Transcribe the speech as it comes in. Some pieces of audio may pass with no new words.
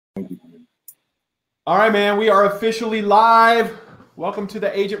All right, man, we are officially live. Welcome to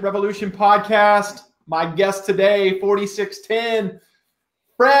the Agent Revolution podcast. My guest today, 4610,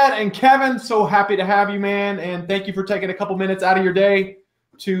 Fred and Kevin. So happy to have you, man, and thank you for taking a couple minutes out of your day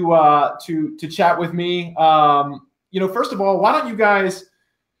to chat with me. First of all, why don't you guys?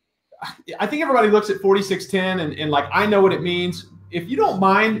 I think everybody looks at 4610 and like I know what it means. If you don't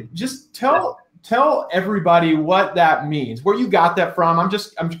mind, just tell everybody what that means, where you got that from.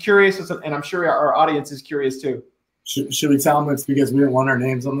 I'm curious, and I'm sure our audience is curious too. Should we tell them it's because we didn't want our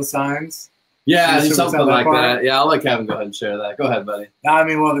names on the signs? Yeah, something like that. Yeah, I'll let Kevin go ahead and share that. Go ahead, buddy. I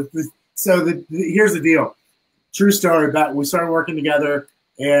mean, well, here's the deal. True story. We started working together,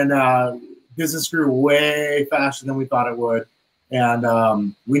 and business grew way faster than we thought it would.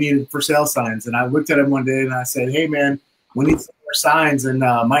 And we needed for sale signs. And I looked at him one day and I said, "Hey, man, we need some more signs, and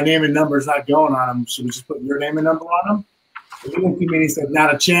my name and number is not going on them. Should we just put your name and number on them?" And he looked at me and he said,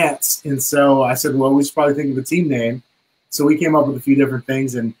 "Not a chance." And so I said, "Well, we should probably think of a team name." So we came up with a few different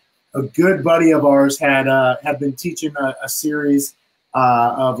things. And a good buddy of ours had been teaching a series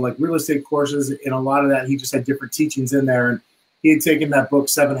of like real estate courses, and a lot of that he just had different teachings in there. And he had taken that book,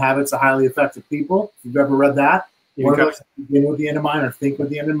 7 Habits of Highly Effective People. If you've ever read that, one of those, begin with the end in mind or think with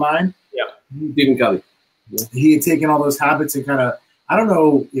the end in mind. Yeah, Stephen Covey. He had taken all those habits and kind of, I don't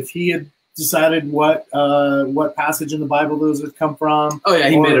know if he had decided what passage in the Bible those would come from. Oh yeah,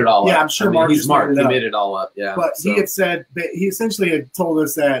 he made it all up. Yeah, I'm sure Mark he's smart. He made it all up. Yeah. But he had said, he essentially had told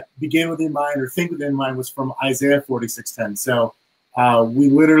us that begin with in mind or think with in mind was from Isaiah 46:10. So we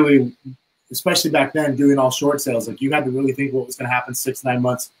literally, especially back then, doing all short sales, like you had to really think what was going to happen 6, 9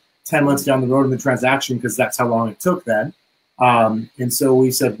 months, 10 months down the road in the transaction, because that's how long it took then. And so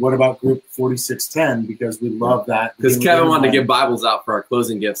we said, what about group 4610? Because we love that. Because Kevin wanted to give Bibles out for our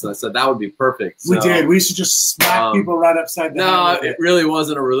closing gifts, and I said that would be perfect. So, we did. We should just smack people right upside the head. No, it really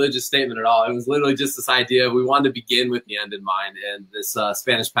wasn't a religious statement at all. It was literally just this idea. We wanted to begin with the end in mind, and this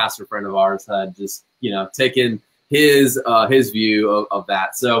Spanish pastor friend of ours had just taken his view of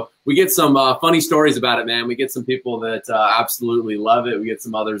that. So we get some funny stories about it, man. We get some people that absolutely love it. We get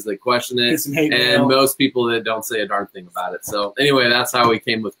some others that question it, and most people that don't say a darn thing about it. So anyway, that's how we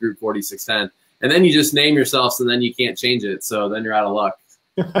came with Group 4610. And then you just name yourselves, and then you can't change it. So then you're out of luck.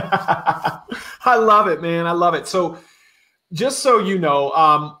 I love it, man. I love it. So just so you know,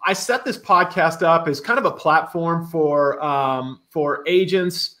 I set this podcast up as kind of a platform for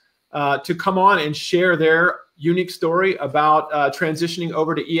agents to come on and share their unique story about transitioning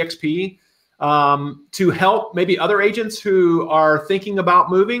over to eXp to help maybe other agents who are thinking about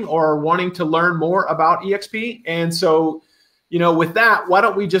moving or wanting to learn more about eXp. And so, with that, why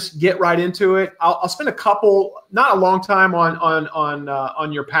don't we just get right into it? I'll spend not a long time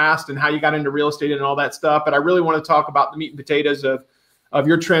on your past and how you got into real estate and all that stuff, but I really want to talk about the meat and potatoes of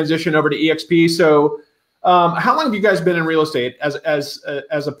your transition over to eXp. So, how long have you guys been in real estate as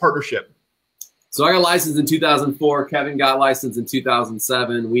a partnership? So I got licensed in 2004. Kevin got licensed in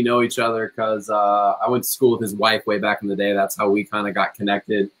 2007. We know each other because I went to school with his wife way back in the day. That's how we kind of got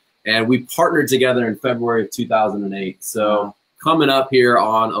connected. And we partnered together in February of 2008. So coming up here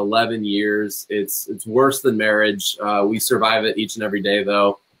on 11 years, it's worse than marriage. We survive it each and every day,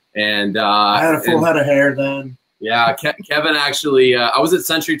 though. And I had a full head of hair then. Yeah, Kevin actually, I was at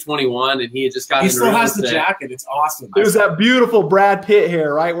Century 21, and he had just got into real estate. He still has the jacket. It's awesome. It was that beautiful Brad Pitt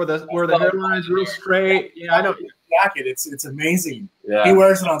hair, right, where the hairline is real straight. Yeah, I know. Jacket, it's amazing. Yeah. He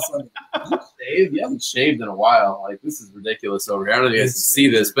wears it on Sunday. You haven't shaved in a while. Like, this is ridiculous over here. I don't know if you guys can see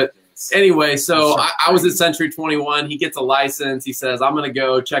this, but anyway, so I was at Century 21. He gets a license. He says, "I'm going to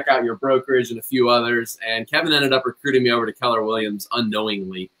go check out your brokerage and a few others." And Kevin ended up recruiting me over to Keller Williams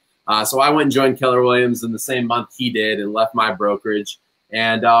unknowingly. So I went and joined Keller Williams in the same month he did and left my brokerage.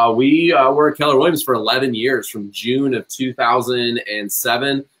 And we were at Keller Williams for 11 years, from June of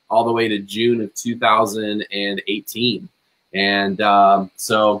 2007 all the way to June of 2018. And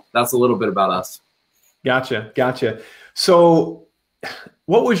so that's a little bit about us. Gotcha. So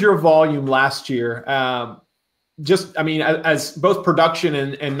what was your volume last year? As both production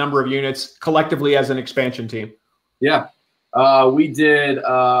and number of units collectively as an expansion team? Yeah. We did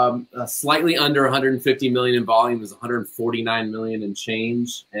slightly under 150 million in volume. It was 149 million in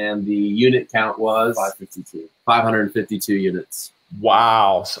change, and the unit count was 552 units.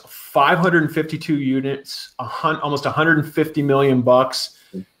 Wow, so 552 units, almost 150 million bucks.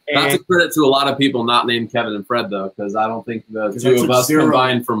 That's a credit to a lot of people not named Kevin and Fred, though, because I don't think the two of us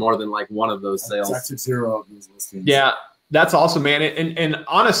combined for more than like one of those sales. That's 0 of these listings. Yeah, that's awesome, man. And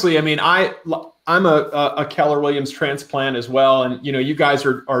honestly, I mean, I'm a Keller Williams transplant as well, and you guys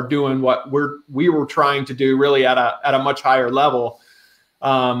are doing what we were trying to do, really at a much higher level.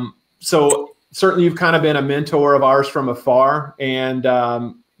 So certainly you've kind of been a mentor of ours from afar, and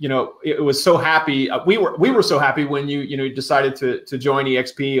you know, it was so happy. We were so happy when you decided to join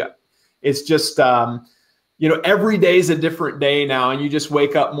eXp. It's just you know, every day is a different day now, and you just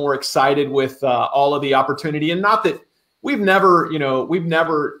wake up more excited with all of the opportunity. And not that we've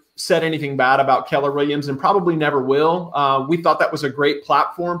never said anything bad about Keller Williams, and probably never will. We thought that was a great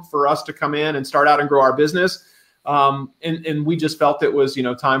platform for us to come in and start out and grow our business. And we just felt it was, you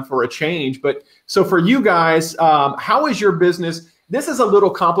know, time for a change. But so for you guys, how is your business? This is a little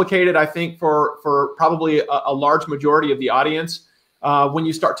complicated, I think, for probably a large majority of the audience. When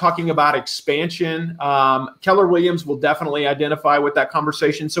you start talking about expansion, Keller Williams will definitely identify with that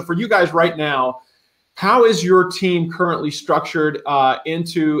conversation. So for you guys right now, how is your team currently structured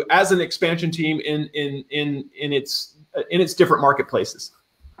as an expansion team in its different marketplaces?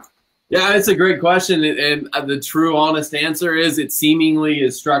 Yeah, it's a great question, and the true, honest answer is it seemingly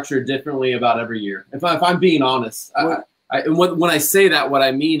is structured differently about every year. If I'm being honest, when I say that, what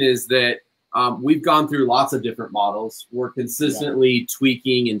I mean is that we've gone through lots of different models. We're consistently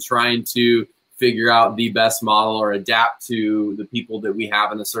tweaking and trying to figure out the best model or adapt to the people that we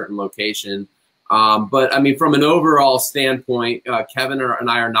have in a certain location. But I mean, from an overall standpoint, Kevin and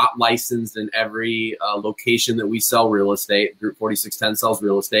I are not licensed in every location that we sell real estate. Group 4610 sells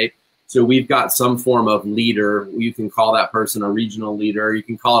real estate. So we've got some form of leader. You can call that person a regional leader. You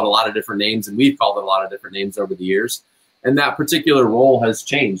can call it a lot of different names, and we've called it a lot of different names over the years. And that particular role has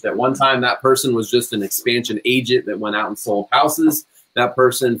changed. At one time, that person was just an expansion agent that went out and sold houses. That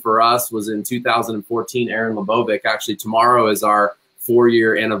person for us was in 2014, Aaron Lebovic. Actually, tomorrow is our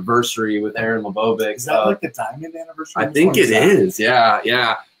 4-year anniversary with Aaron Lebovic. Is that like the diamond anniversary? I think it is.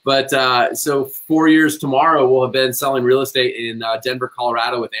 Yeah. But so 4 years tomorrow, we'll have been selling real estate in Denver,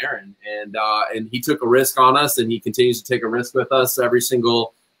 Colorado with Aaron. And he took a risk on us, and he continues to take a risk with us every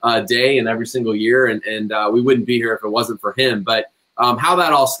single day and every single year. And we wouldn't be here if it wasn't for him. But how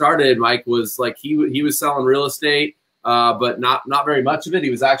that all started, Mike, was like he was selling real estate, but not very much of it. He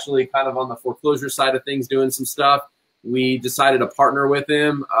was actually kind of on the foreclosure side of things, doing some stuff. We decided to partner with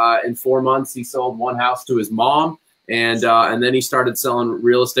him. In 4 months, he sold one house to his mom. And then he started selling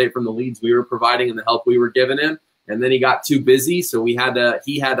real estate from the leads we were providing and the help we were giving him. And then he got too busy, so he had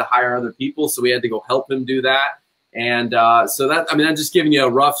to hire other people. So we had to go help him do that. And so that, I mean, I'm just giving you a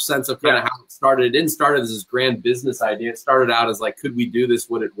rough sense of kind of how it started. It didn't start as this grand business idea. It started out as like, could we do this?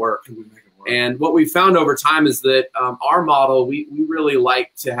 Would it work? Could we make it work? And what we found over time is that our model, we really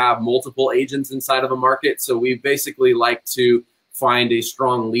like to have multiple agents inside of a market. So we basically like to find a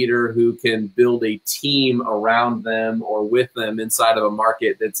strong leader who can build a team around them or with them inside of a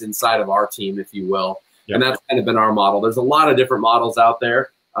market that's inside of our team, if you will. Yep. And that's kind of been our model. There's a lot of different models out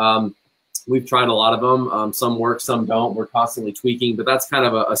there. We've tried a lot of them. Some work, some don't. We're constantly tweaking, but that's kind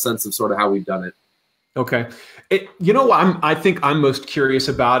of a sense of sort of how we've done it. Okay. You know what I think I'm most curious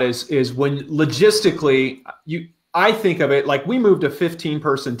about is when logistically I think of it like we moved a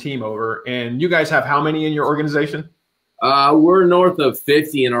 15-person team over, and you guys have how many in your organization? We're north of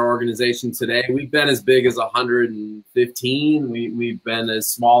 50 in our organization today. We've been as big as 115. We've been as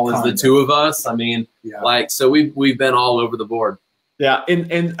small as the two of us. I mean, so we've been all over the board. Yeah.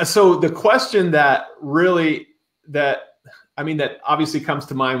 And so the question that obviously comes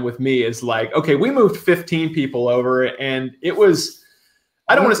to mind with me is like, okay, we moved 15 people over, and it was,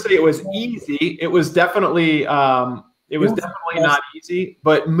 I don't want to say it was easy. It was definitely, not easy,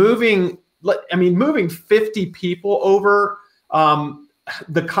 but moving 50 people over,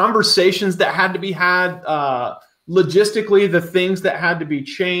 the conversations that had to be had, logistically, the things that had to be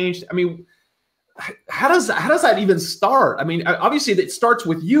changed. I mean, how does that even start? I mean, obviously it starts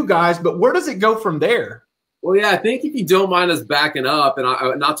with you guys, but where does it go from there? Well, yeah, I think if you don't mind us backing up,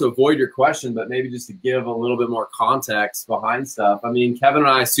 and not to avoid your question, but maybe just to give a little bit more context behind stuff. I mean, Kevin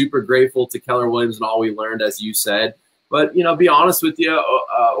and I are super grateful to Keller Williams and all we learned, as you said. But, you know, be honest with you,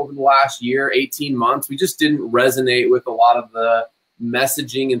 over the last year, 18 months, we just didn't resonate with a lot of the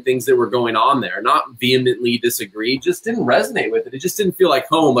messaging and things that were going on there. Not vehemently disagree, just didn't resonate with it. It just didn't feel like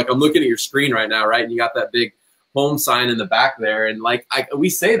home. Like I'm looking at your screen right now, right? And you got that big home sign in the back there. And like we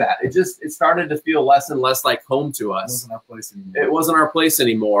say that, it started to feel less and less like home to us. It wasn't our place anymore. It wasn't our place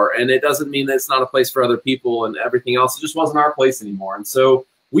anymore. And it doesn't mean that it's not a place for other people and everything else. It just wasn't our place anymore. And so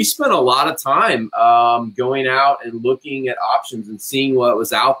we spent a lot of time going out and looking at options and seeing what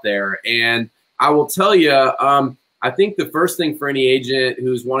was out there. And I will tell you, I think the first thing for any agent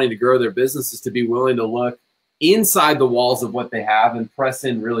who's wanting to grow their business is to be willing to look inside the walls of what they have and press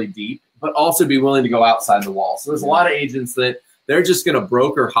in really deep, but also be willing to go outside the walls. So there's a lot of agents that they're just going to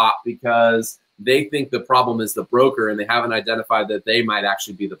broker hop because they think the problem is the broker, and they haven't identified that they might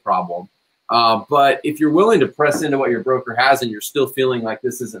actually be the problem. But if you're willing to press into what your broker has and you're still feeling like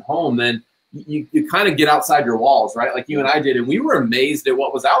this isn't home, then you kind of get outside your walls, right? Like you and I did, and we were amazed at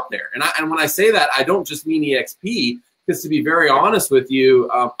what was out there. And when I say that, I don't just mean eXp, because to be very honest with you,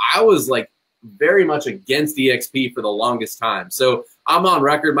 I was like very much against eXp for the longest time. So I'm on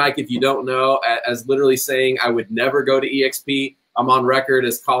record, Mike, if you don't know, as literally saying I would never go to eXp. I'm on record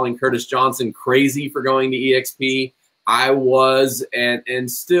as calling Curtis Johnson crazy for going to eXp. I was and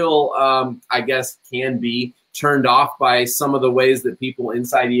still, I guess, can be turned off by some of the ways that people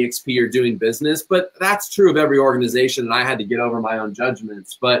inside eXp are doing business. But that's true of every organization, and I had to get over my own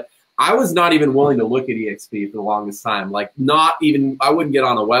judgments. But I was not even willing to look at eXp for the longest time. Like I wouldn't get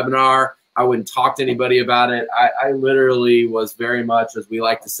on a webinar. I wouldn't talk to anybody about it. I literally was very much, as we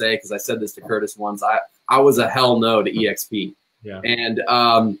like to say, because I said this to Curtis once, I was a hell no to eXp. Yeah.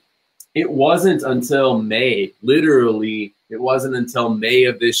 And it wasn't until May, literally, it wasn't until May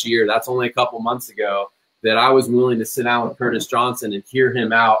of this year, that's only a couple months ago, that I was willing to sit down with Curtis Johnson and hear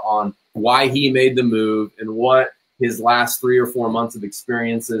him out on why he made the move and what his last 3 or 4 months of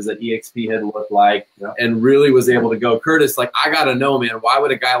experiences at eXp had looked like, and really was able to go, Curtis, like, I got to know, man, why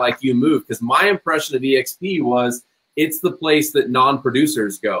would a guy like you move? Because my impression of eXp was it's the place that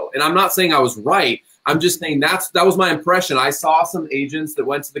non-producers go. And I'm not saying I was right. I'm just saying that was my impression. I saw some agents that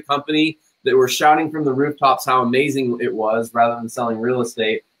went to the company that were shouting from the rooftops how amazing it was rather than selling real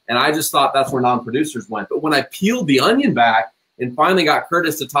estate. And I just thought that's where non-producers went. But when I peeled the onion back and finally got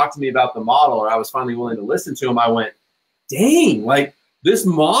Curtis to talk to me about the model, or I was finally willing to listen to him, I went, dang, like this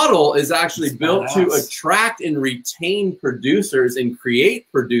model is actually built to attract and retain producers and create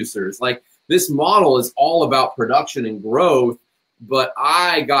producers. Like this model is all about production and growth. But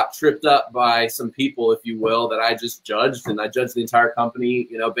I got tripped up by some people, if you will, that I just judged, and I judged the entire company,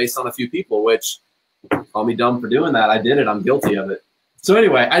 based on a few people, which call me dumb for doing that. I did it. I'm guilty of it. So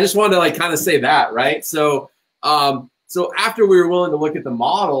anyway, I just wanted to like kind of say that, right? So, so after we were willing to look at the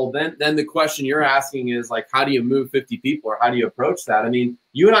model, then the question you're asking is like, how do you move 50 people, or how do you approach that? I mean,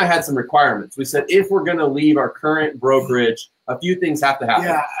 you and I had some requirements. We said, if we're going to leave our current brokerage, a few things have to happen.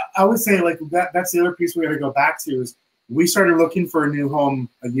 Yeah, I would say like that's the other piece we got to go back to is, we started looking for a new home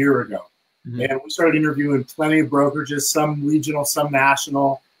a year ago, and we started interviewing plenty of brokerages, some regional, some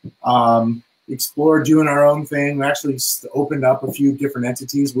national, explored doing our own thing. We actually opened up a few different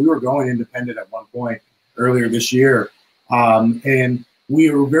entities. We were going independent at one point earlier this year. And we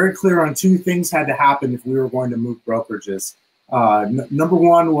were very clear on two things had to happen if we were going to move brokerages. Number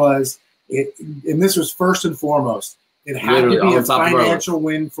one was, and this was first and foremost, it had to be a financial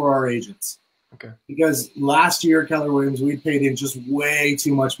win for our agents. Okay. Because last year, Keller Williams, we paid in just way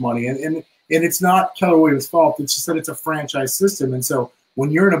too much money. And it's not Keller Williams' fault. It's just that it's a franchise system. And so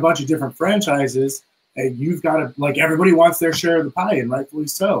when you're in a bunch of different franchises, you've got to, like, everybody wants their share of the pie, and rightfully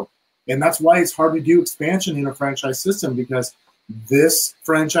so. And that's why it's hard to do expansion in a franchise system, because this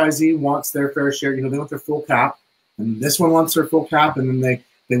franchisee wants their fair share. They want their full cap, and this one wants their full cap, and then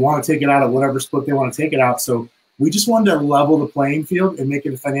they want to take it out at whatever split they want to take it out. So we just wanted to level the playing field and make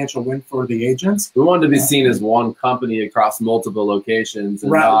it a financial win for the agents. We wanted to be seen as one company across multiple locations,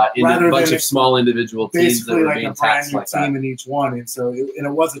 and not in a bunch of small individual teams that were being taxed like that. Basically like a brand new team in each one. And so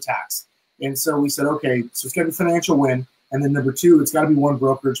it was a tax. And so we said, okay, so it's got to be a financial win. And then number two, it's got to be one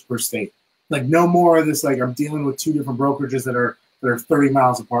brokerage per state. Like no more of this, like I'm dealing with two different brokerages that are 30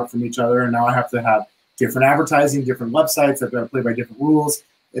 miles apart from each other. And now I have to have different advertising, different websites. I've got to play by different rules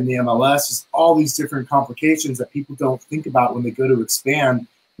in the MLS. Just all these different complications that people don't think about when they go to expand.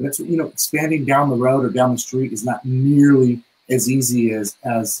 But it's, expanding down the road or down the street is not nearly as easy as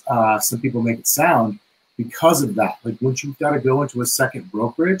some people make it sound because of that. Like once you've got to go into a second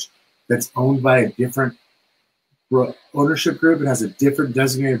brokerage that's owned by a different ownership group and has a different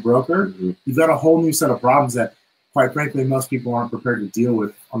designated broker, you've got a whole new set of problems that, quite frankly, most people aren't prepared to deal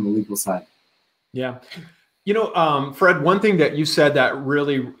with on the legal side. Yeah. Fred, one thing that you said that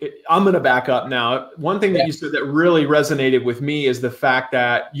really, I'm going to back up now. One thing that you said that really resonated with me is the fact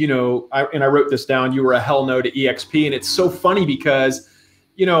that, I wrote this down, you were a hell no to eXp. And it's so funny because,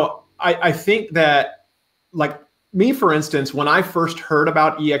 I think that, like, me, for instance, when I first heard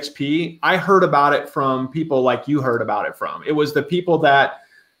about eXp, I heard about it from people like you heard about it from. It was the people that,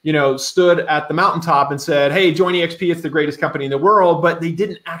 stood at the mountaintop and said, hey, join eXp. It's the greatest company in the world. But they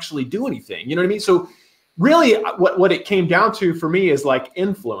didn't actually do anything. You know what I mean? So really what it came down to for me is like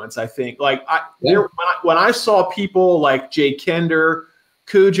influence, I think. Like when I saw people like Jay Kinder,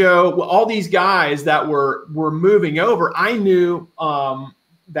 Cujo, all these guys that were moving over, I knew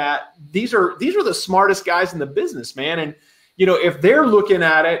that these are the smartest guys in the business, man. And, if they're looking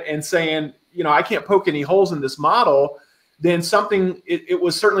at it and saying, I can't poke any holes in this model, then it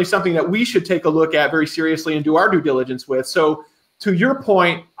was certainly something that we should take a look at very seriously and do our due diligence with. So to your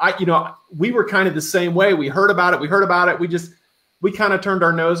point, we were kind of the same way. We heard about it. We kind of turned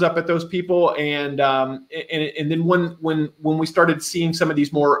our nose up at those people. And then when we started seeing some of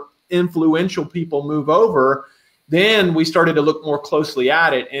these more influential people move over, then we started to look more closely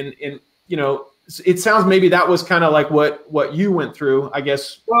at it. And it sounds maybe that was kind of like what you went through, I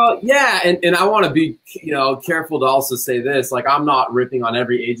guess. Well, yeah, and I want to be careful to also say this. Like, I'm not ripping on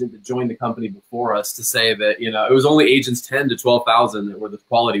every agent that joined the company before us to say that it was only agents 10 to 12,000 that were the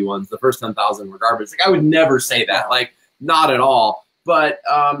quality ones. The first 10,000 were garbage. Like, I would never say that. Like, not at all. But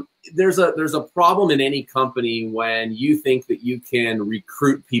there's a problem in any company when you think that you can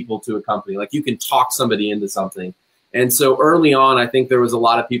recruit people to a company, like you can talk somebody into something. And so early on, I think there was a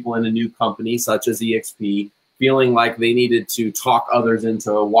lot of people in a new company, such as eXp, feeling like they needed to talk others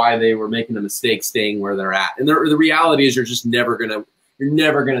into why they were making a mistake staying where they're at. And the reality is, you're never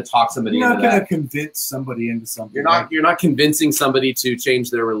gonna talk somebody into that. You're not gonna convince somebody into something. You're not convincing somebody to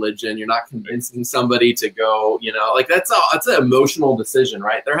change their religion. You're not convincing somebody to go. Like that's an emotional decision,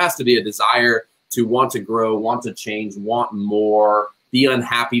 right? There has to be a desire to want to grow, want to change, want more, be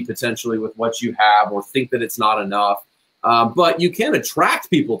unhappy potentially with what you have, or think that it's not enough. But you can attract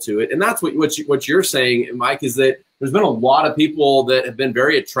people to it. And that's what you're saying, Mike, is that there's been a lot of people that have been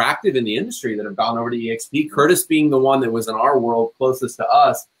very attractive in the industry that have gone over to eXp. Curtis being the one that was in our world closest to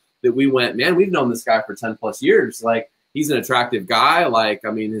us, that we went, man, we've known this guy for 10 plus years. Like, he's an attractive guy. Like,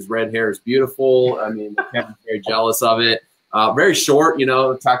 I mean, his red hair is beautiful. I mean, Kevin's very jealous of it. Very short,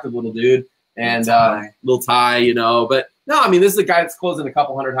 attractive little dude. And little tie, but no, I mean, this is a guy that's closing a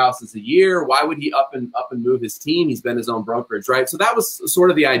couple hundred houses a year. Why would he up and move his team? He's been his own brokerage, right? So that was sort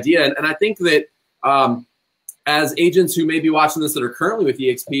of the idea. And I think that as agents who may be watching this that are currently with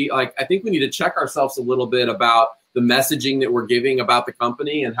eXp, like, I think we need to check ourselves a little bit about the messaging that we're giving about the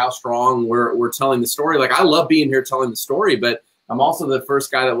company and how strong we're telling the story. Like, I love being here telling the story, but I'm also the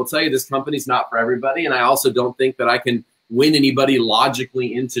first guy that will tell you this company's not for everybody. And I also don't think that I can win anybody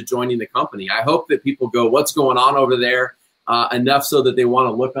logically into joining the company. I hope that people go, what's going on over there? Enough so that they want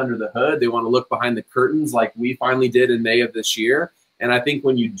to look under the hood. They want to look behind the curtains like we finally did in May of this year. And I think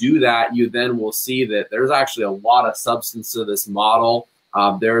when you do that, you then will see that there's actually a lot of substance to this model.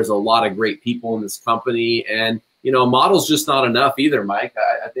 There's a lot of great people in this company. And, model's just not enough either, Mike.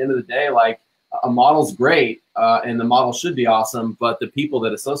 At the end of the day, like, a model's great and the model should be awesome, but the people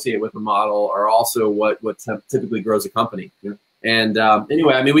that associate with the model are also what typically grows a company. Yeah. And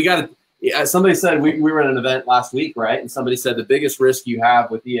anyway, I mean, we got to, somebody said, we were at an event last week, right? And somebody said the biggest risk you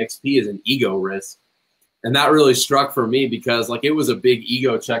have with eXp is an ego risk. And that really struck for me because, like, it was a big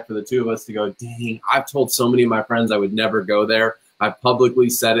ego check for the two of us to go, dang, I've told so many of my friends I would never go there. I've publicly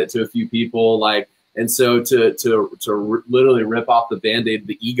said it to a few people, like, and so to literally rip off the Band-Aid,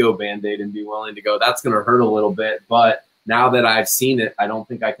 the ego Band-Aid, and be willing to go, that's going to hurt a little bit. But now that I've seen it, I don't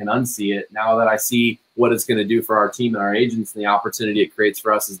think I can unsee it. Now that I see what it's going to do for our team and our agents and the opportunity it creates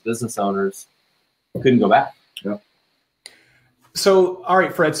for us as business owners, I couldn't go back. Yeah. So, all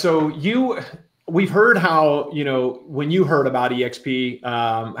right, Fred. So we've heard how, when you heard about eXp,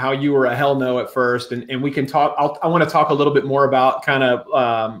 how you were a hell no at first, and we can talk. I want to talk a little bit more about kind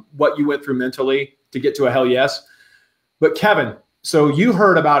of what you went through mentally to get to a hell yes. But Kevin, so you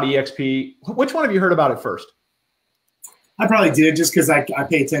heard about eXp. Which one of you heard about it first? I probably did, just because I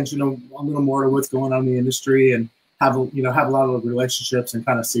pay attention a little more to what's going on in the industry and have a lot of relationships and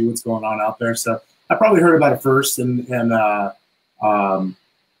kind of see what's going on out there. So I probably heard about it first, and it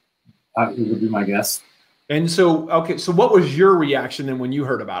would be my guess. And so, okay, so what was your reaction then when you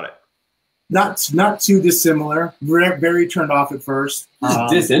heard about it? Not too dissimilar. Very turned off at first.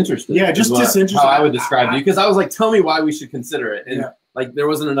 Disinterested. Yeah, just disinterested. How I would describe you, because I was like, tell me why we should consider it, and like there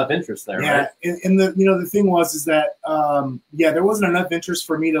wasn't enough interest there. Yeah, right? and the thing was that there wasn't enough interest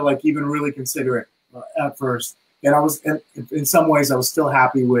for me to like even really consider it at first. And I was in some ways I was still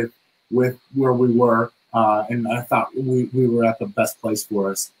happy with where we were, and I thought we were at the best place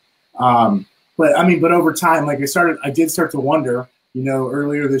for us. But over time, like I did start to wonder,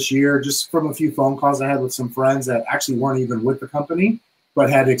 earlier this year, just from a few phone calls I had with some friends that actually weren't even with the company, but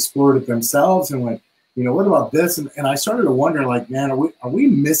had explored it themselves and went, what about this? And I started to wonder, like, man, are we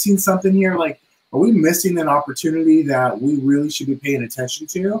missing something here? Like, are we missing an opportunity that we really should be paying attention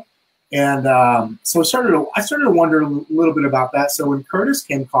to? And so I started to wonder a little bit about that. So when Curtis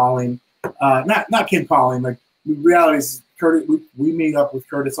came calling, not came calling, like the reality is Curtis, we meet up with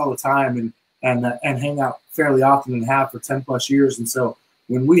Curtis all the time and hang out fairly often and have for 10 plus years. And so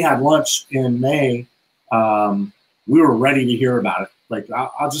when we had lunch in May, we were ready to hear about it. Like,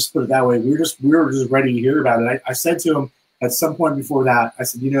 I'll just put it that way. We were just ready to hear about it. I said to him at some point before that, I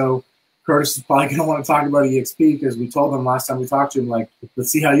said, Curtis is probably going to want to talk about eXp because we told him last time we talked to him, like,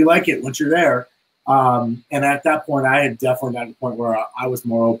 let's see how you like it once you're there. And at that point, I had definitely gotten to the point where I was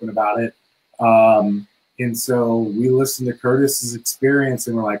more open about it. And so we listened to Curtis's experience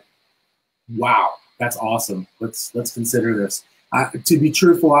and we're like, wow, that's awesome. Let's consider this. To be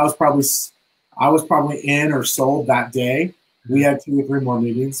truthful, I was probably in or sold that day. We had 2 or 3 more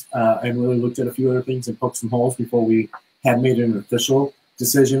meetings and really looked at a few other things and poked some holes before we had made an official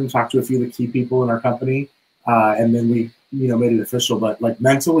decision, talked to a few of the key people in our company, and then we, made it official. But like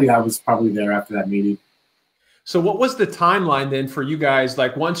mentally, I was probably there after that meeting. So what was the timeline then for you guys?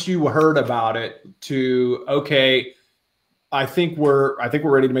 Like once you heard about it to, okay, I think we're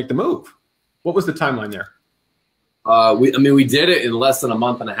ready to make the move. What was the timeline there? We did it in less than a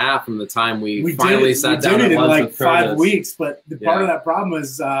month and a half from the time we finally sat down. We did it in like 5 Curtis. weeks, but part of that problem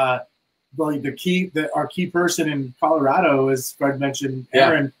is like our key person in Colorado, as Fred mentioned,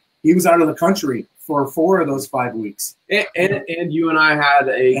 Aaron, he was out of the country for 4 of those 5 weeks. And you and I had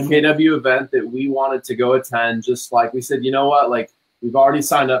a KW event that we wanted to go attend. Just like we said, you know what, like we've already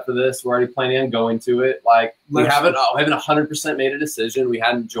signed up for this. We're already planning on going to it. Like we haven't 100% made a decision. We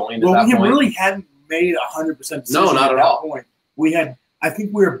hadn't joined at that point. We really hadn't made 100% decision. No, not at all. Point. I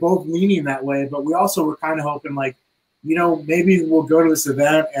think we were both leaning that way, but we also were kind of hoping like, maybe we'll go to this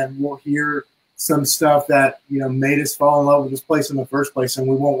event and we'll hear some stuff that, made us fall in love with this place in the first place, and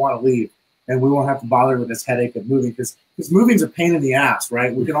we won't want to leave, and we won't have to bother with this headache of moving, because moving's a pain in the ass,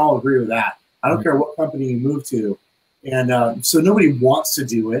 right? We can all agree with that. I don't care what company you move to. And so nobody wants to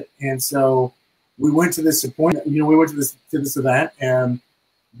do it. And so we went to this appointment, we went to this event, and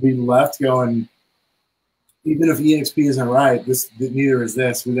we left going, even if eXp isn't right, neither is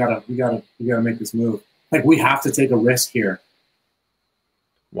this. We gotta make this move. Like we have to take a risk here.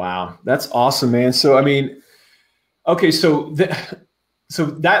 Wow, that's awesome, man. So I mean, okay, so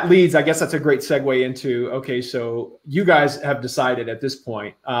that leads. I guess that's a great segue into. Okay, so you guys have decided at this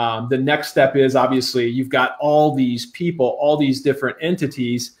point. The next step is obviously you've got all these people, all these different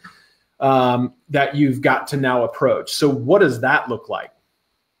entities that you've got to now approach. So what does that look like?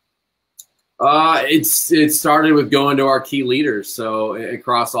 It started with going to our key leaders. So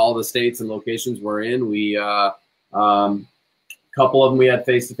across all the states and locations we're in, we couple of them we had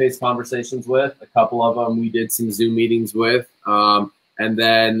face-to-face conversations with. A couple of them we did some Zoom meetings with. And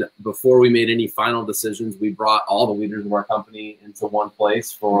then before we made any final decisions, we brought all the leaders of our company into one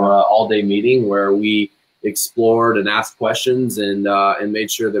place for an all-day meeting where we explored and asked questions and made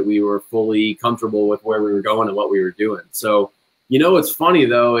sure that we were fully comfortable with where we were going and what we were doing. So, what's funny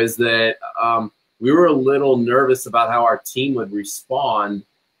though is that we were a little nervous about how our team would respond,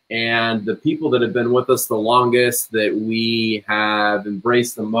 and the people that have been with us the longest, that we have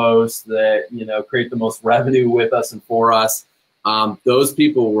embraced the most, that create the most revenue with us and for us, those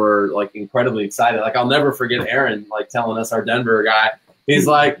people were like incredibly excited. Like I'll never forget Aaron like telling us, our Denver guy, he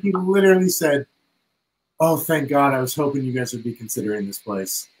literally said, "Oh, thank God! I was hoping you guys would be considering this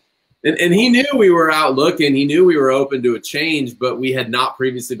place." And he knew we were out looking. He knew we were open to a change, but we had not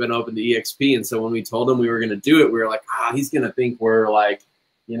previously been open to eXp. And so when we told him we were going to do it, we were like, he's going to think we're like,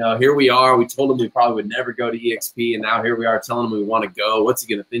 here we are. We told him we probably would never go to eXp. And now here we are telling him we want to go. What's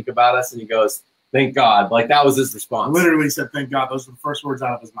he going to think about us? And he goes, thank God. Like that was his response. Literally said, thank God. Those were the first words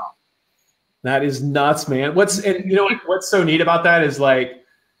out of his mouth. That is nuts, man. What's so neat about that is like,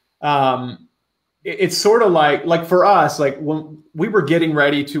 it's sort of like for us, like when we were getting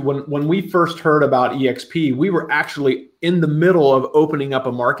ready to, when we first heard about eXp, we were actually in the middle of opening up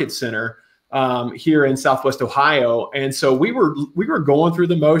a market center here in Southwest Ohio. And so we were going through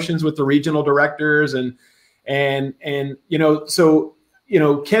the motions with the regional directors and Kinder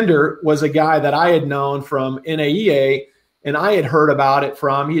was a guy that I had known from NAEA and I had heard about it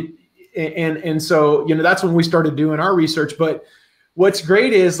from, and so, that's when we started doing our research. But what's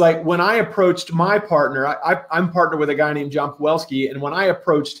great is like when I approached my partner, I'm partnered with a guy named John Pawelski. And when I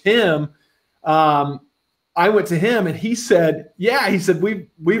approached him, I went to him and he said,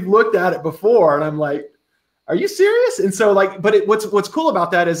 we've looked at it before. And I'm like, are you serious? And so like, but what's cool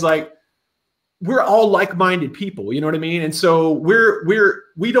about that is like, we're all like-minded people, you know what I mean? And so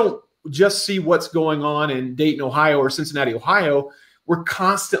we don't just see what's going on in Dayton, Ohio or Cincinnati, Ohio. We're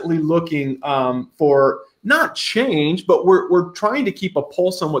constantly looking for not change, but we're trying to keep a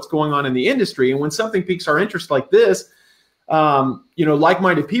pulse on what's going on in the industry. And when something piques our interest like this,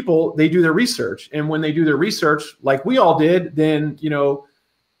 like-minded people, they do their research. And when they do their research, like we all did, then,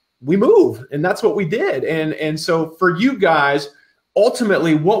 we move. And that's what we did. And so for you guys,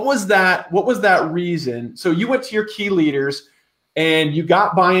 ultimately, what was that reason? So you went to your key leaders. and you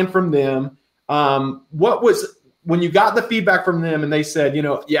got buy-in from them. What was, when you got the feedback from them and they said, you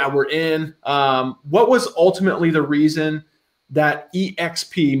know, yeah, we're in, what was ultimately the reason that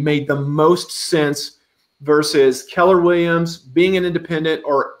eXp made the most sense versus Keller Williams, being an independent,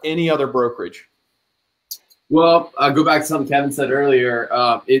 or any other brokerage? Well, I'll go back to something Kevin said earlier.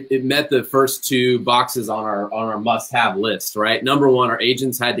 It met the first two boxes on our must-have list, right? Number one, our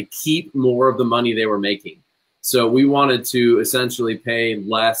agents had to keep more of the money they were making. So we wanted to essentially pay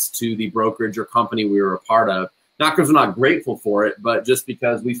less to the brokerage or company we were a part of. Not because we're not grateful for it, but just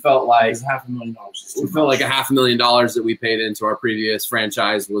because we felt like $500,000. We felt like $500,000 that we paid into our previous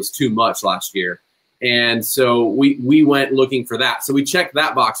franchise was too much last year. And so we went looking for that. So we checked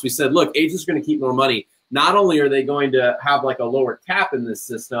that box. We said, look, agents are going to keep more money. Not only are they going to have like a lower cap in this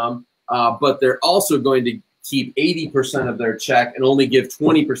system, but they're also going to keep 80% of their check and only give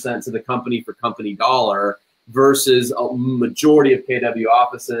 20% to the company for company dollar, versus a majority of KW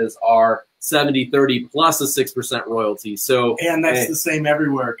offices are 70-30 plus a 6% royalty. So, and that's the same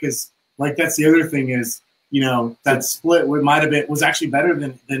everywhere, because like that's the other thing is, you know, that split was actually better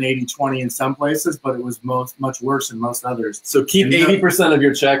than 80-20 in some places, but it was much worse in most others. So keep 80% of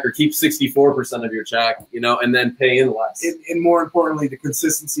your check, or keep 64% of your check, you know, and then pay in less. And more importantly, the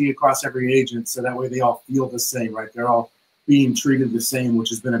consistency across every agent, so that way they all feel the same, right? They're all being treated the same, which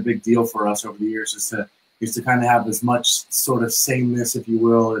has been a big deal for us over the years, is to kind of have as much sort of sameness, if you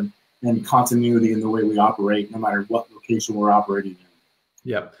will, and continuity in the way we operate, no matter what location we're operating in.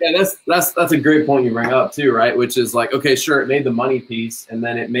 Yep. Yeah, that's a great point you bring up too, right? Which is like, okay, sure, it made the money piece, and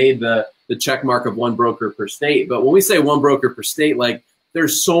then it made the check mark of one broker per state. But when we say one broker per state, like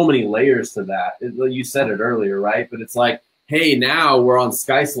there's so many layers to that. You said it earlier, right? But it's like, hey, now we're on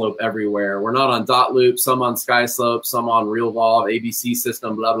SkySlope everywhere. We're not on Dot Loop, some on SkySlope, some on RealVolve, ABC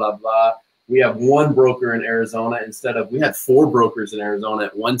system, blah, blah, blah. We have one broker in Arizona instead of, we had 4 brokers in Arizona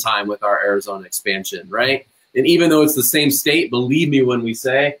at one time with our Arizona expansion, right? And even though it's the same state, believe me when we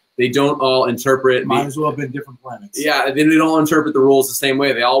say they don't all interpret. Might as well have been different planets. Yeah, they don't all interpret the rules the same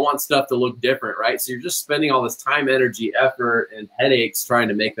way. They all want stuff to look different, right? So you're just spending all this time, energy, effort, and headaches trying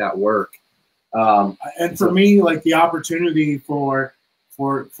to make that work. And for me, like the opportunity for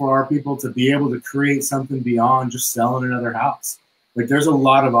our people to be able to create something beyond just selling another house. Like there's a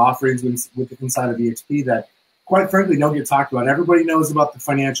lot of offerings inside of eXp that, quite frankly, don't get talked about. Everybody knows about the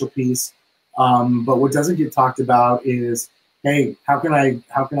financial piece. But what doesn't get talked about is, hey, how can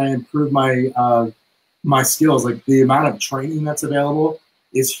I improve my skills? Like the amount of training that's available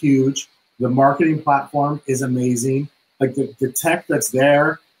is huge. The marketing platform is amazing. Like the tech that's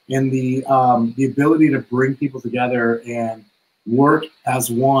there, and the ability to bring people together and work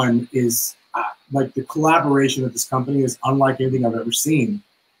as one is like the collaboration of this company is unlike anything I've ever seen.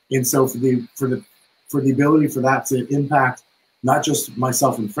 And so for the ability for that to impact not just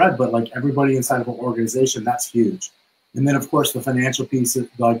myself and Fred, but like everybody inside of an organization, that's huge. And then of course the financial piece,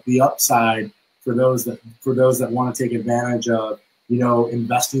 like the upside for those that want to take advantage of, you know,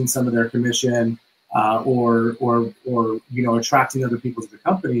 investing some of their commission or you know, attracting other people to the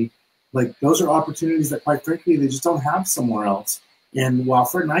company. Like those are opportunities that, quite frankly, they just don't have somewhere else. And while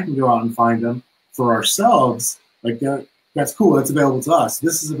Fred and I can go out and find them for ourselves, like that's cool. That's available to us.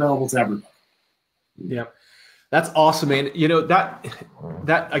 This is available to everybody. Yeah. That's awesome, man. You know, that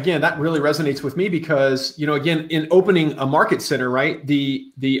again, that really resonates with me because, you know, again, in opening a market center, right,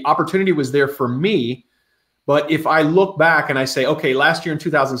 the opportunity was there for me. But if I look back and I say, okay, last year in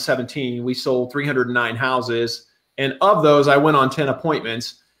 2017, we sold 309 houses. And of those, I went on 10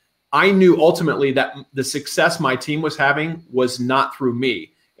 appointments. I knew ultimately that the success my team was having was not through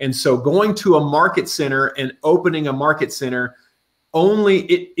me. And so going to a market center and opening a market center,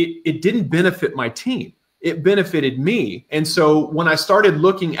 it didn't benefit my team. It benefited me. And so when I started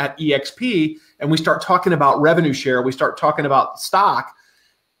looking at eXp and we start talking about revenue share, we start talking about stock,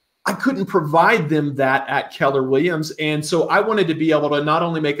 I couldn't provide them that at Keller Williams. And so I wanted to be able to not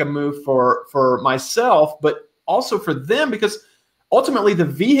only make a move for myself, but also for them, because ultimately the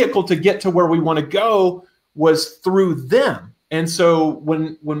vehicle to get to where we want to go was through them. And so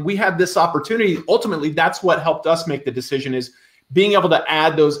when we had this opportunity, ultimately that's what helped us make the decision, is being able to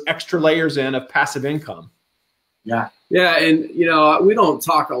add those extra layers in of passive income. Yeah. Yeah. And, you know, we don't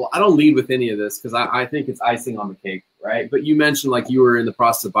talk a lot. I don't lead with any of this because I think it's icing on the cake, right? But you mentioned like you were in the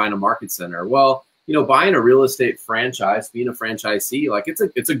process of buying a market center. Well, you know, buying a real estate franchise, being a franchisee, like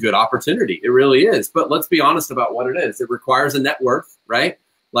it's a good opportunity. It really is. But let's be honest about what it is. It requires a net worth, right?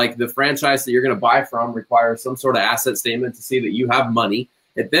 Like the franchise that you're going to buy from requires some sort of asset statement to see that you have money.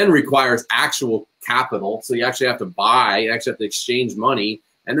 It then requires actual capital. So you actually have to buy, you actually have to exchange money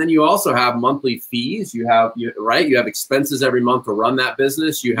And then you also have monthly fees. You have expenses every month to run that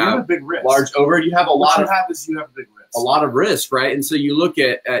business. You have a big risk. Large overhead. You have a lot of you have a big risk. A lot of risk, right? And so you look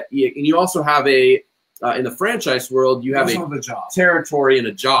at and you also have in the franchise world, you have a territory and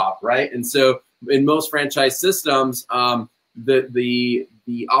a job, right? And so in most franchise systems, the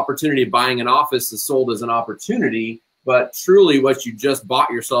opportunity of buying an office is sold as an opportunity, but truly what you just bought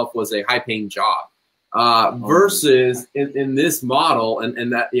yourself was a high-paying job. Versus in this model,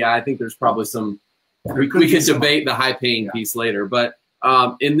 and that, I think there's probably some, we could debate the high-paying piece later, but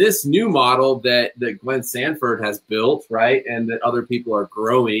in this new model that Glenn Sanford has built, right, and that other people are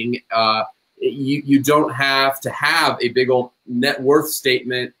growing, you don't have to have a big old net worth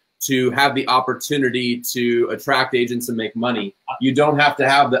statement to have the opportunity to attract agents and make money. You don't have to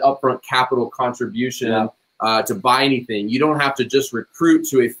have the upfront capital contribution to buy anything. You don't have to just recruit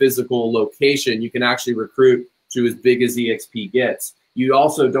to a physical location. You can actually recruit to as big as eXp gets. You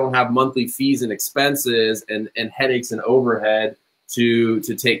also don't have monthly fees and expenses and headaches and overhead to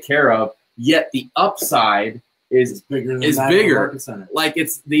take care of. Yet the upside is bigger. Like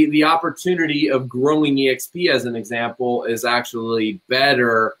it's the opportunity of growing eXp, as an example, is actually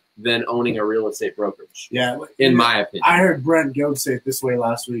better than owning a real estate brokerage. Yeah, in my opinion. I heard Brent Gove say it this way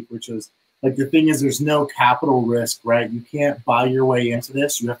last week, which was like, the thing is, there's no capital risk, right? You can't buy your way into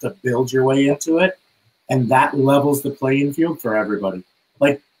this. You have to build your way into it, and that levels the playing field for everybody.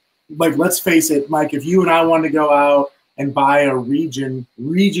 Like let's face it, Mike. If you and I wanted to go out and buy a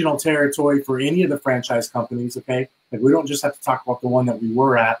regional territory for any of the franchise companies, okay? Like, we don't just have to talk about the one that we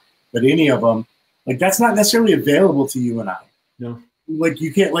were at, but any of them. Like, that's not necessarily available to you and I. No. Like,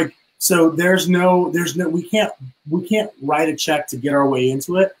 you can't, like, so we can't write a check to get our way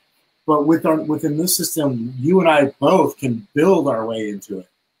into it. But within this system, you and I both can build our way into it,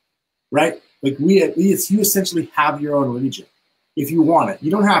 right? Like, you essentially have your own region if you want it. You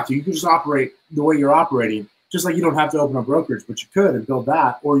don't have to. You can just operate the way you're operating, just like you don't have to open a brokerage, but you could and build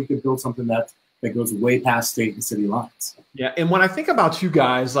that, or you could build something that goes way past state and city lines. Yeah, and when I think about you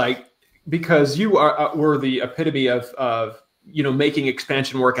guys, like, because you were the epitome of making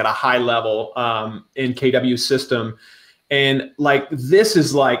expansion work at a high level in KW's system. And like, this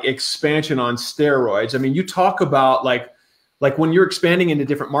is like expansion on steroids. I mean, you talk about like when you're expanding into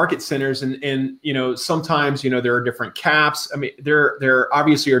different market centers and sometimes, there are different caps. I mean, there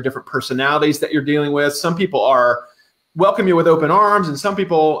obviously are different personalities that you're dealing with. Some people welcome you with open arms, and some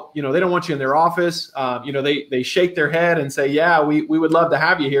people, they don't want you in their office. They shake their head and say, yeah, we would love to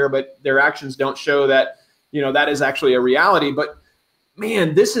have you here, but their actions don't show that, that is actually a reality. But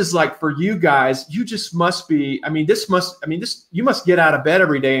man, this is like, for you guys, you just must be, you must get out of bed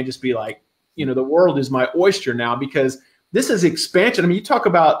every day and just be like, the world is my oyster now, because this is expansion. I mean, you talk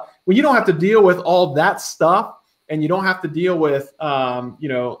about when you don't have to deal with all that stuff, and you don't have to deal with,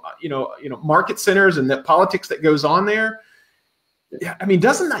 market centers and the politics that goes on there. Yeah, I mean,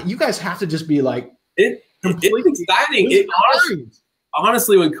 doesn't that, you guys have to just be like, it's exciting.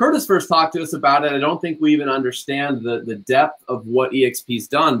 Honestly, when Curtis first talked to us about it, I don't think we even understand the depth of what eXp's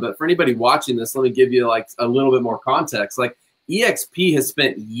done. But for anybody watching this, let me give you like a little bit more context. Like, eXp has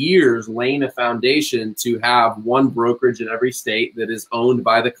spent years laying a foundation to have one brokerage in every state that is owned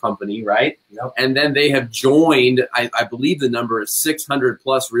by the company, right? Yep. And then they have joined, I believe the number is 600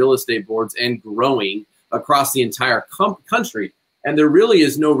 plus real estate boards and growing across the entire country. And there really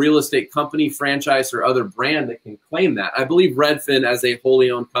is no real estate company, franchise, or other brand that can claim that. I believe Redfin, as a wholly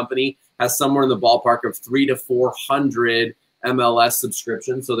owned company, has somewhere in the ballpark of 300 to 400 MLS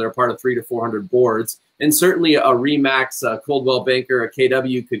subscriptions. So they're part of 300 to 400 boards. And certainly a RE/MAX, a Coldwell Banker, a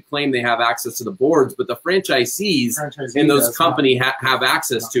KW could claim they have access to the boards, but the franchisees in those companies have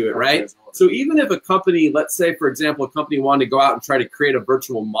access to it, right? So even if a company, let's say, for example, a company wanted to go out and try to create a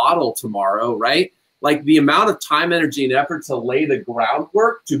virtual model tomorrow, right? Like, the amount of time, energy, and effort to lay the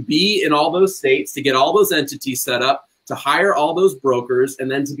groundwork, to be in all those states, to get all those entities set up, to hire all those brokers, and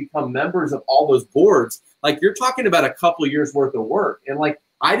then to become members of all those boards, like, you're talking about a couple of years worth of work. And like,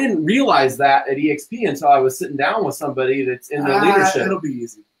 I didn't realize that at eXp until I was sitting down with somebody that's in the leadership. It'll be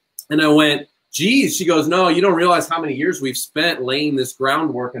easy. And I went, geez, she goes, no, you don't realize how many years we've spent laying this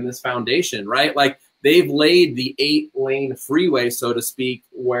groundwork and this foundation, right? Like, they've laid the 8-lane freeway, so to speak,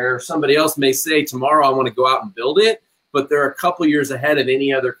 where somebody else may say, tomorrow I want to go out and build it, but they're a couple years ahead of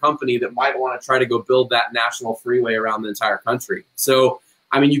any other company that might want to try to go build that national freeway around the entire country. So,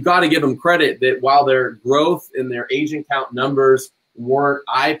 I mean, you've got to give them credit that while their growth and their agent count numbers weren't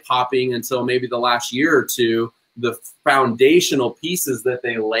eye-popping until maybe the last year or two, the foundational pieces that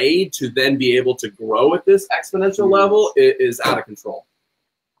they laid to then be able to grow at this exponential level is out of control.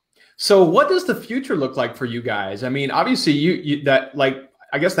 So what does the future look like for you guys? I mean, obviously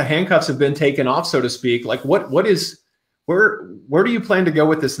I guess the handcuffs have been taken off, so to speak. Like where do you plan to go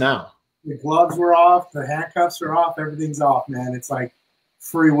with this now? The gloves were off, the handcuffs are off, everything's off, man. It's like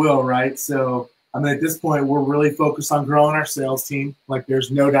free will, right? So, I mean, at this point, we're really focused on growing our sales team. Like,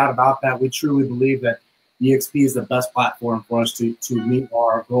 there's no doubt about that. We truly believe that eXp is the best platform for us to meet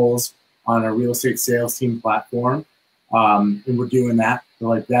our goals on a real estate sales team platform. And we're doing that. So,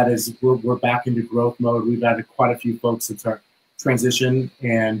 like, we're back into growth mode. We've added quite a few folks since our transition,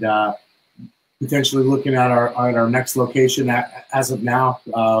 and potentially looking at our next location as of now.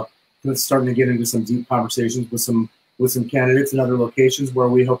 Starting to get into some deep conversations with some candidates in other locations where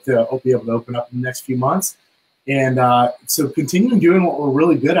we hope to be able to open up in the next few months. And so continuing doing what we're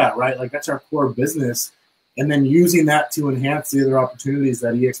really good at, right? Like, that's our core business, and then using that to enhance the other opportunities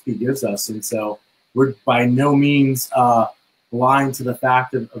that eXp gives us. And so we're by no means blind to the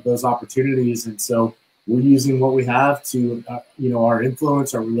fact of those opportunities. And so we're using what we have to, our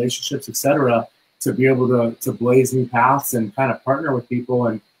influence, our relationships, et cetera, to be able to blaze new paths and kind of partner with people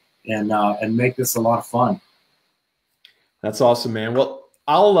and make this a lot of fun. That's awesome, man. Well,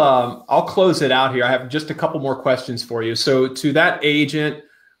 I'll close it out here. I have just a couple more questions for you. So to that agent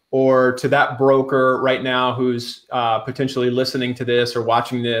or to that broker right now who's potentially listening to this or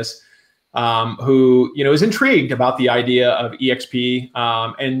watching this, who is intrigued about the idea of eXp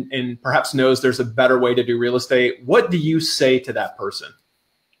and perhaps knows there's a better way to do real estate, what do you say to that person?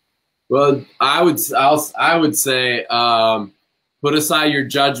 Well, I would say put aside your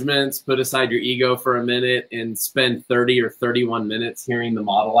judgments, put aside your ego for a minute, and spend 30 or 31 minutes hearing the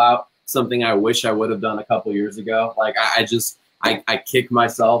model out. Something I wish I would have done a couple years ago. Like I kick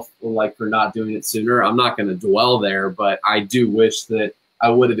myself like for not doing it sooner. I'm not going to dwell there, but I do wish that I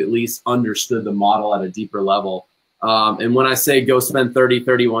would have at least understood the model at a deeper level. And when I say go spend 30,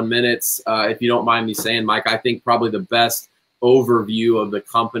 31 minutes, if you don't mind me saying, Mike, I think probably the best overview of the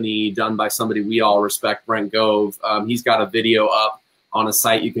company done by somebody we all respect, Brent Gove. He's got a video up on a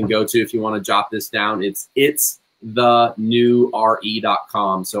site you can go to if you want to jot this down. It's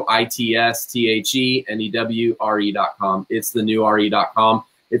thenewre.com. So ITSTHENEWRE.com. It's thenewre.com.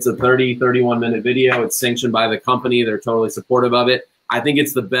 It's a 31 minute video. It's sanctioned by the company. They're totally supportive of it. I think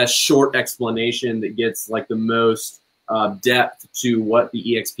it's the best short explanation that gets like the most depth to what the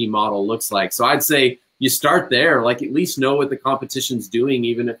eXp model looks like. So I'd say you start there, like at least know what the competition's doing,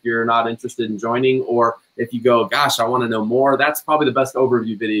 even if you're not interested in joining, or if you go, gosh, I want to know more, that's probably the best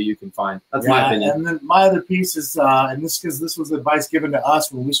overview video you can find. That's my opinion. And then my other piece is, and because this was advice given to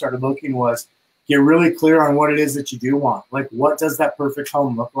us when we started looking, was get really clear on what it is that you do want. Like, what does that perfect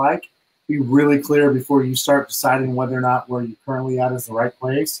home look like? Be really clear before you start deciding whether or not where you're currently at is the right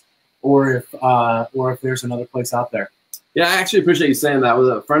place, or if there's another place out there. Yeah, I actually appreciate you saying that. With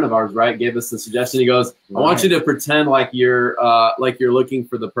a friend of ours, right, gave us the suggestion. He goes, I want you to pretend like you're looking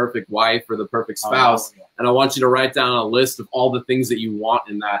for the perfect wife or the perfect spouse, and I want you to write down a list of all the things that you want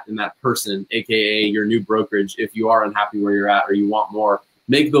in that person, aka your new brokerage. If you are unhappy where you're at or you want more,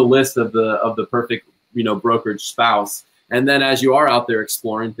 make the list of the perfect brokerage spouse. And then as you are out there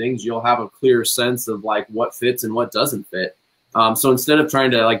exploring things, you'll have a clear sense of like what fits and what doesn't fit. So instead of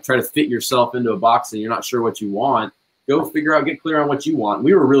trying to fit yourself into a box and you're not sure what you want, go figure out, get clear on what you want.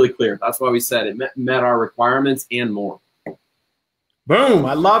 We were really clear. That's why we said it met our requirements and more. Boom.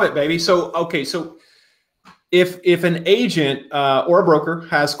 I love it, baby. So, okay. So if an agent or a broker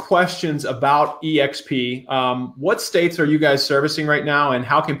has questions about eXp, what states are you guys servicing right now, and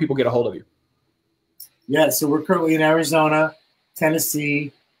how can people get a hold of you? Yeah, so we're currently in Arizona,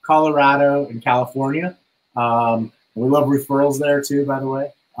 Tennessee, Colorado, and California. We love referrals there too, by the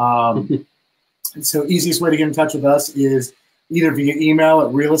way. And so easiest way to get in touch with us is either via email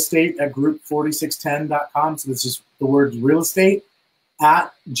at realestate@group4610.com. So this is the word real estate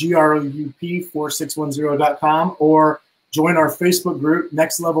at group4610.com, or join our Facebook group,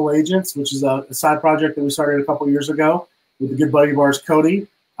 Next Level Agents, which is a side project that we started a couple years ago with a good buddy of ours, Cody,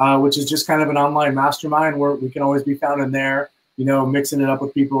 which is just kind of an online mastermind where we can always be found in there, mixing it up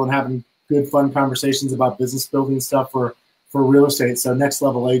with people and having good, fun conversations about business building stuff for real estate. So Next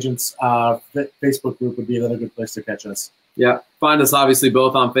Level Agents Facebook group would be another good place to catch us. Yeah. Find us obviously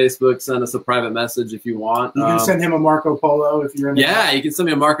both on Facebook. Send us a private message if you want. You can send him a Marco Polo if you're in the Yeah, you can send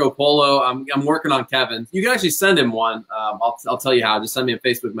me a Marco Polo. I'm working on Kevin. You can actually send him one. I'll tell you how. Just send me a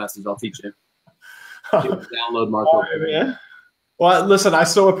Facebook message. I'll teach you. Download Marco. All right, man. Well, listen, I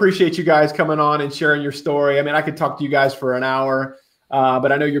so appreciate you guys coming on and sharing your story. I mean, I could talk to you guys for an hour.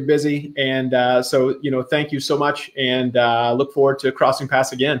 But I know you're busy, and so thank you so much, and look forward to crossing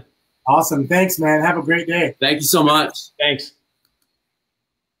paths again. Awesome. Thanks, man. Have a great day. Thank you so much. Thanks.